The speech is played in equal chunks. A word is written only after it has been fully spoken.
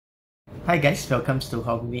Hi guys, welcome to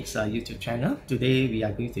Hobbymates YouTube channel. Today we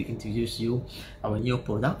are going to introduce you our new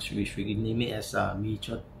products, which we name it as a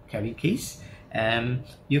miniature carry case. And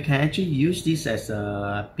you can actually use this as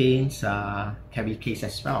a paint carry case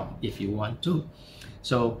as well if you want to.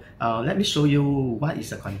 So let me show you what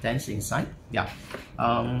is the contents inside.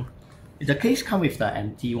 The case comes with the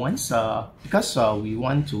empty ones because we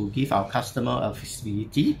want to give our customer a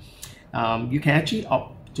flexibility. You can actually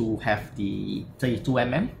opt to have the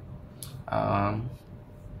 32mm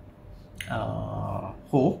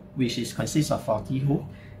hole, which consists of 40 hole.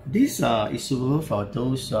 This is suitable for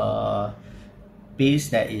those base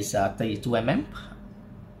that is 32mm.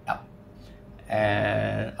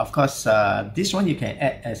 And of course, this one you can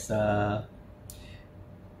add as a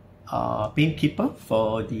paint keeper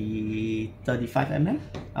for the 35mm.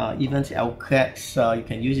 Even Alclad, you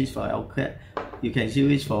can use it for Alclad. You can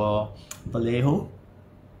use it for Vallejo.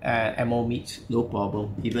 Ammo meat, no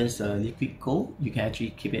problem. Even the liquid gold, you can actually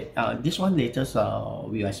keep it. This one later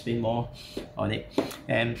we'll explain more on it.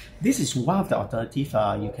 And this is one of the alternatives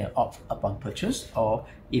you can opt upon purchase, or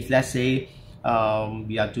if let's say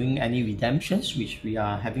we are doing any redemptions, which we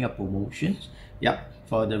are having a promotion,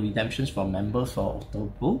 for the redemptions for members for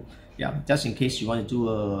October. Just in case you want to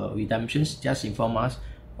do redemptions, just inform us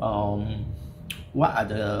what are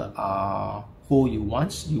the hole you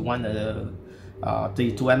want. You want a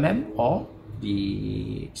 32mm or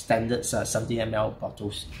the standard 70ml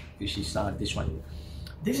bottles, which is this one.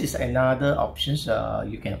 This is another options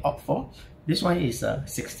you can opt for. This one is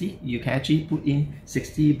 60. You can actually put in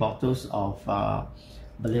 60 bottles of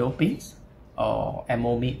Vallejo paints or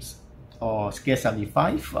ammo mix or scale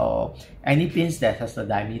 75 or any paints that has the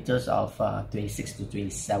diameters of 26 to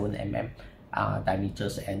 27mm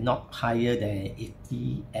diameters and not higher than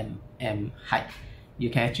 80mm height. You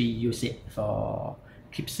can actually use it for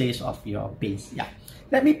keepsakes of your paints.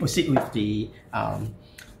 Let me proceed with the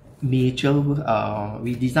miniature.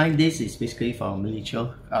 We designed this is basically for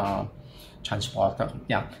miniature transporter.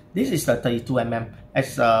 This is the 32mm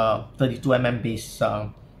as a 32mm base.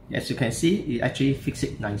 As you can see, it actually fits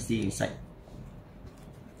it nicely inside.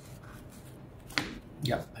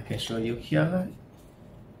 I can show you here.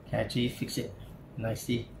 Can actually fix it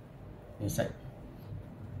nicely inside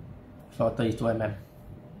for 32mm.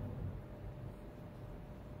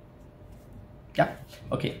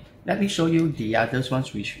 Okay, let me show you the other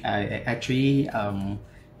ones which I actually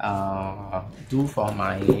do for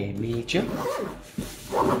my miniature.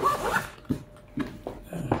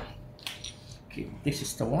 Okay, this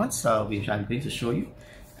is the ones which I'm going to show you.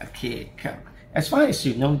 Okay, as far as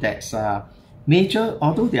you know that miniature,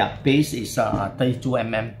 although their base is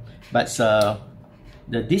 32mm, but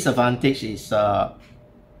the disadvantage is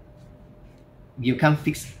you can't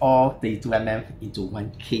fix all 32mm into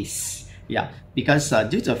one case. Because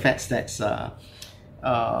due to the fact that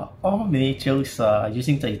all miniatures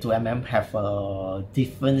using 32mm have a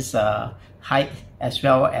different height, as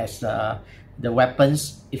well as the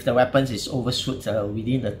weapons. If the weapons is overshoot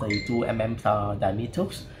within the 32mm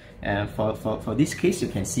diameters, and for this case, you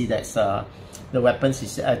can see that the weapons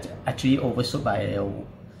is actually overshoot by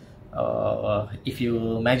if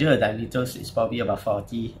you measure the diameters, it's probably about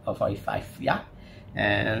 40 or 45.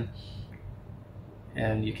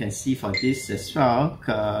 And you can see for this as well,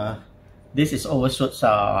 this is overshot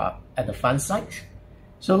at the front side.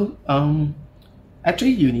 So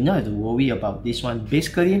actually you need not have to worry about this one.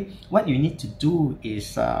 Basically what you need to do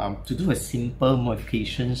is to do a simple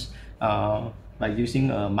modifications by using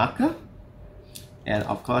a marker and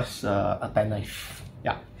of course a penknife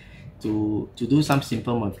to do some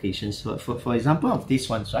simple modifications. So for example of this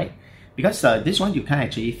one, right, because this one you can't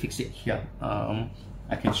actually fix it here.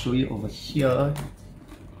 I can show you over here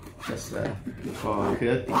just for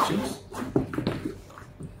clear pictures.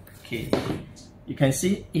 Okay, you can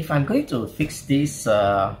see if I'm going to fix this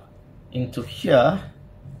into here,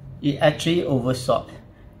 it actually overshot.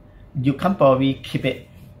 You can't probably keep it.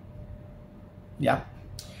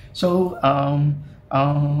 So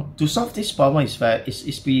to solve this problem is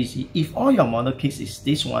it's pretty easy. If all your model case is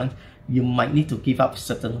this one, you might need to give up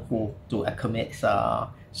certain hole to accommodate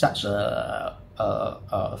such a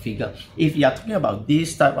figure. If you are talking about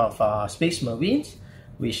this type of Space Marines,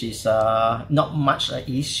 which is not much an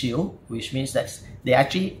issue, which means that they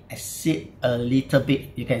actually exceed a little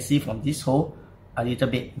bit. You can see from this hole a little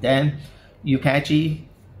bit, then you can actually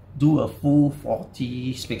do a full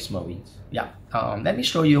 40 Space Marines. Let me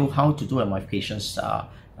show you how to do the modifications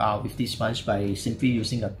with this bunch by simply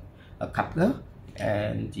using a coupler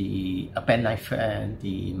and a penknife and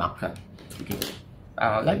the marker. Okay.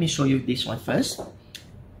 Let me show you this one first.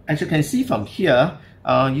 As you can see from here,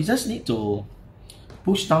 you just need to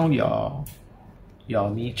push down your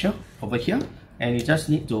miniature over here, and you just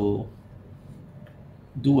need to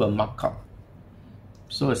do a markup.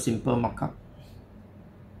 So a simple markup.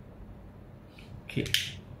 Okay.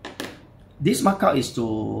 This markup is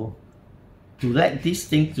to let this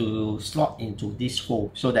thing to slot into this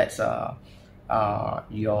hole, so that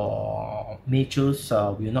your miniatures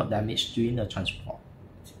will not damage during the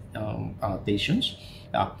transportations.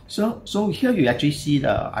 So here you actually see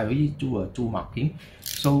I already do a 2 marking.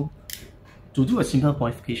 So to do a simple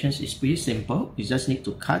modifications, it's pretty simple. You just need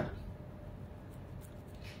to cut.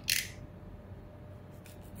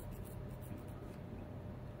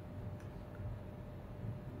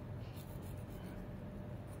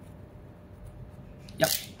 Yep.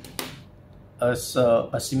 As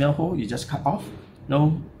a similar hole, you just cut off.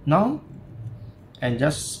 Now, and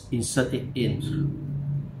just insert it in.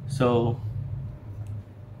 So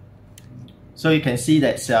you can see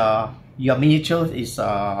that your miniature is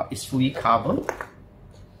fully covered.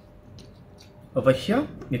 Over here,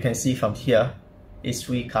 you can see from here, it's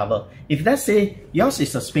fully covered. If let's say yours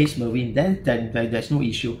is a Space Marine, then there's no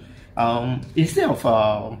issue. Instead of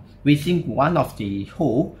within one of the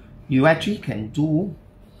hole, you actually can do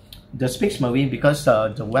the Space Marine, because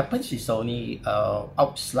the weapons is only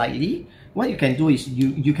out slightly. What you can do is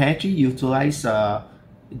you can actually utilize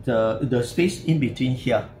the space in between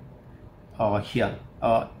here or here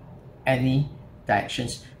or any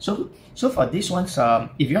directions. So for this one,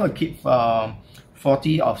 if you want to keep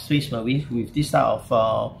 40 of Space Marines with this type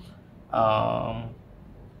of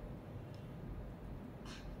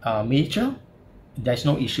miniature, there's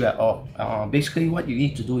no issue at all. Basically what you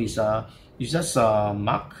need to do is you just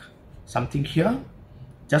mark something here,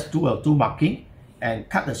 just do a 2 marking and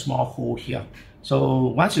cut a small hole here. So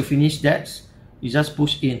once you finish that, you just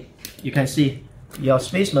push in. You can see your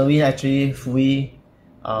Space Marine actually fully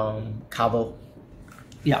covered.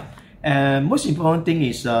 Yeah, and most important thing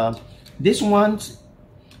is this one,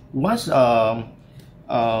 once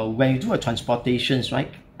when you do a transportations,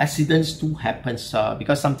 right, accidents do happen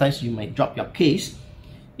because sometimes you might drop your case.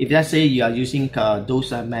 If let's say you are using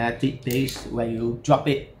those magnetic base, when you drop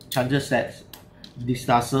it, chances that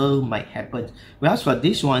disaster might happen. Whereas for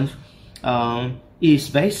this one, it is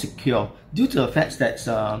very secure due to the fact that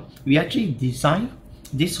we actually designed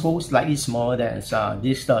this hole slightly smaller than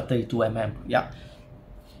this 32mm. Yeah,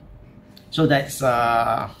 so that's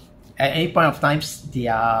at any point of times they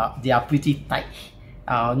are pretty tight.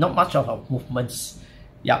 Not much of a movements.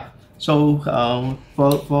 Yeah. So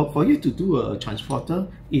for you to do a transporter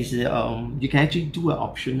is you can actually do an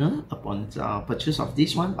optional upon purchase of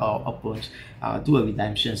this one, or upon do a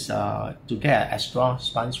redemption to get an extra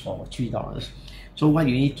sponge for $3. So what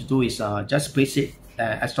you need to do is just place it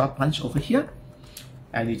extra punch over here,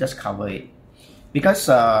 and you just cover it, because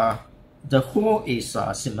the hole is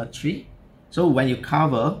symmetry. So when you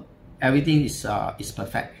cover, everything is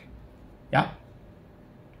perfect. Yeah.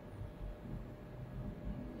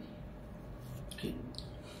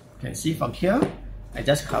 You can see from here, I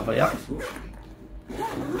just cover it up.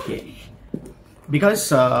 Okay,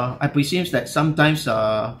 because I presume that sometimes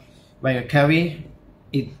when you carry,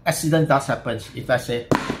 accident does happen. If I say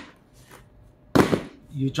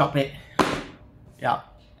you drop it, yeah,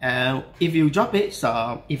 and if you drop it,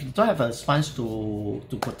 if you don't have a sponge to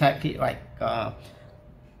protect it, right,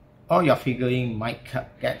 all your figurine might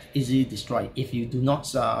get easily destroyed if you do not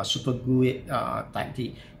super glue it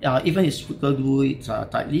tightly. Even if you super glue it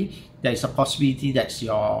tightly, there is a possibility that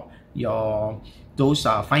those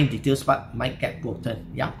fine details part might get broken.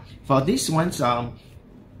 Yeah, for this ones,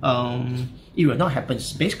 it will not happen.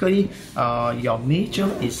 Basically, your miniature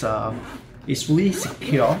is fully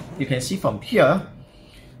secure. You can see from here.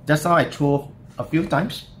 That's how I throw a few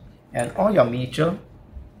times, and all your miniature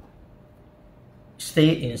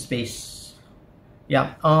stay in space.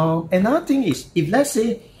 Yeah. Another thing is, if let's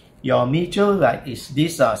say your miniature like is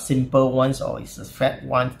this simple ones, or is a fat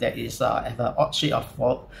one that is have an odd shape of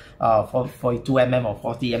 42mm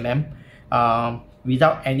or 40mm,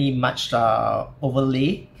 without any much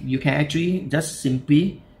overlay, you can actually just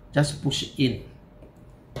simply just push it in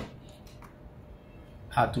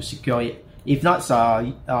to secure it. If not,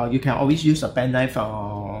 you can always use a penknife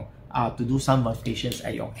to do some modifications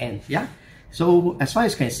at your end. Yeah. So as far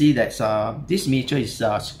as you can see that this miniature is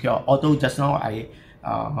secure, although just now I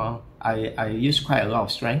use quite a lot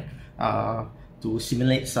of strength to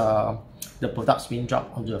simulate the products being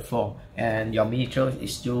dropped onto the floor, and your miniature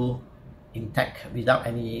is still intact without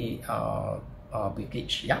any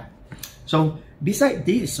breakage. Yeah. So beside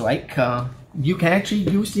this, right, you can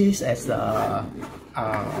actually use this as a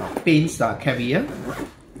paint carrier.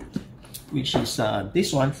 which is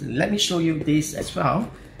this one. Let me show you this as well.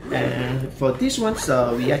 And for this one,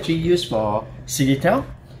 we actually use for citadel,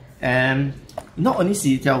 and not only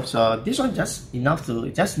citadel, so this one just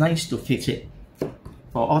nice to fix it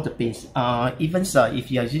for all the pins. Even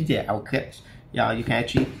if you are using the Alclad, yeah, you can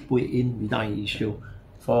actually put it in without any issue.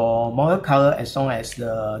 For model color, as long as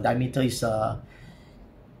the diameter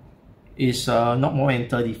is not more than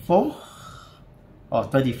 34 or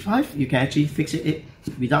 35, you can actually fix it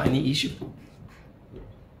without any issue. You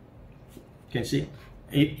can see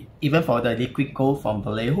even for the liquid gold from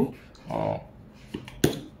Vallejo, or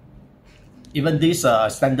even these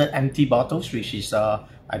standard empty bottles, which is I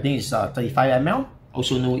think it's 35 ml,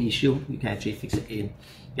 also no issue. You can actually fix it in.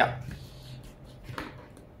 Yeah.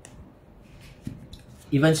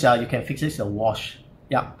 Even you can fix it a wash.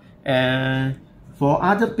 Yeah. And for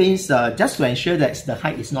other pins, just to ensure that the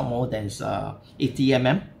height is not more than 80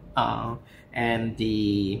 mm, and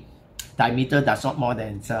the diameter does not more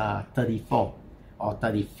than 34 or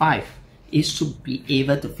 35, it should be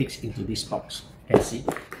able to fix into this box. You can see.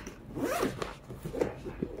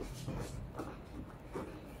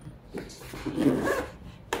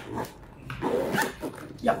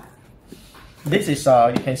 Yeah. This is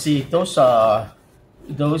you can see those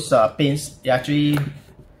pins actually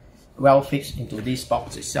well fixed into this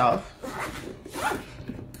box itself,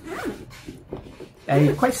 and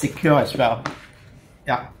it's quite secure as well.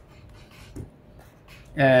 Yeah,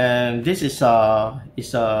 and this is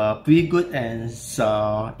pretty good and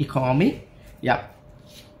economy. Yeah.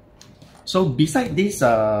 So beside this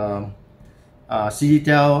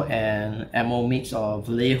citadel and ammo mix or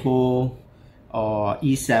Vallejo or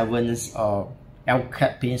E7s or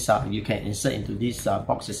Alclad pins, you can insert into this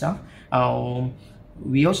box itself.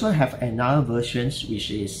 We also have another versions, which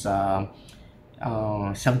is 17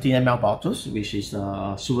 ml bottles, which is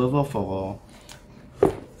suitable for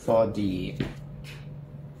the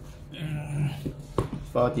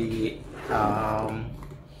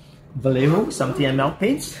Vallejo 17 ml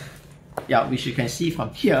pins. Yeah, which you can see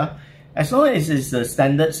from here. As long as it's the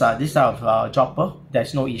standards, this type of dropper,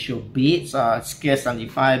 there's no issue. Be it scale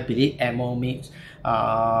 75, be it ammo mix,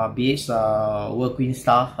 be it World Green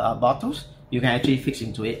Star bottles, you can actually fix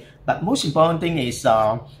into it. But most important thing is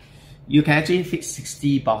you can actually fix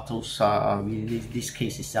 60 bottles with this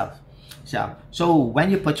case itself. So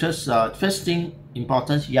when you purchase, first thing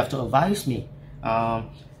important, you have to advise me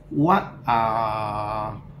what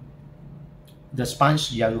are the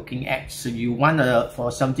sponge you are looking at. So you want for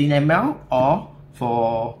 17 ml or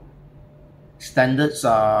for standards 32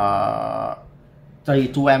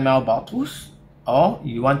 ml bottles, or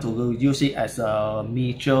you want to use it as a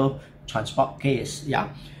miniature transport case. Yeah,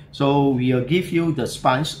 so we will give you the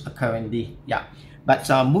sponge currently. Yeah, but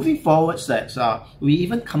moving forward, that we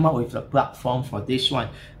even come up with a platform for this one.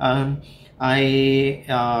 The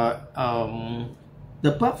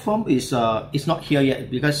platform is not here yet,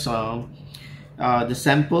 because the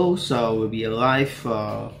samples will be arrived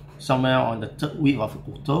somewhere on the 3rd week of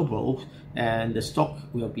October, and the stock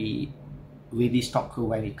will be ready stock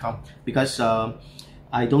when it comes, because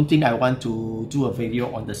I don't think I want to do a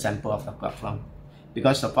video on the sample of the platform,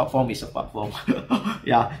 because the platform is a platform.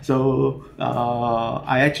 Yeah, so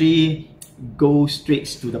I actually go straight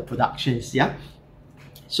to the productions. Yeah,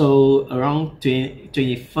 so around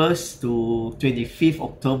 21st to 25th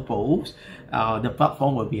October, the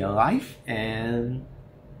platform will be alive, and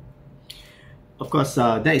of course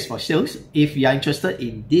that is for sales. If you are interested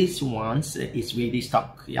in these ones, it's ready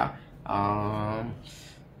stock. Yeah.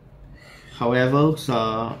 However,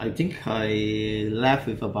 I think I left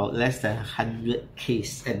with about less than 100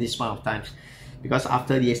 case at this point of time, because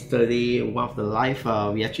after yesterday, one of the live,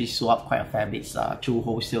 we actually sold up quite a fair bit through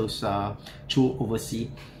wholesales, through overseas,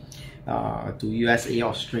 to USA,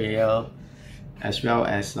 Australia, as well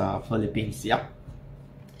as Philippines. Yep.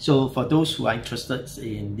 So for those who are interested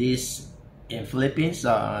in this in Philippines,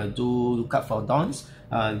 do look up for Don's.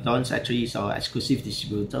 Don's actually is our exclusive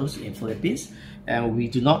distributors in Philippines, and we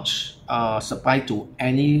do not supply to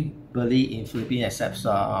anybody in Philippines except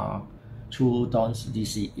through Don's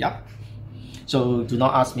DC. Yep. So do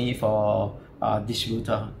not ask me for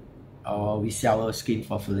distributor or reseller scheme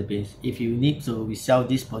for Philippines. If you need to resell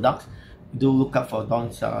this product, do look up for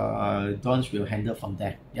Don's. Don's will handle from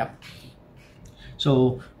there. Yep.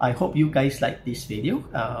 So I hope you guys like this video.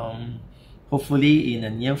 Hopefully in the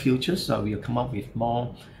near future, we'll come up with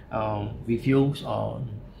more reviews on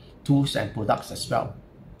tools and products as well.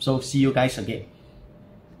 So see you guys again.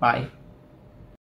 Bye.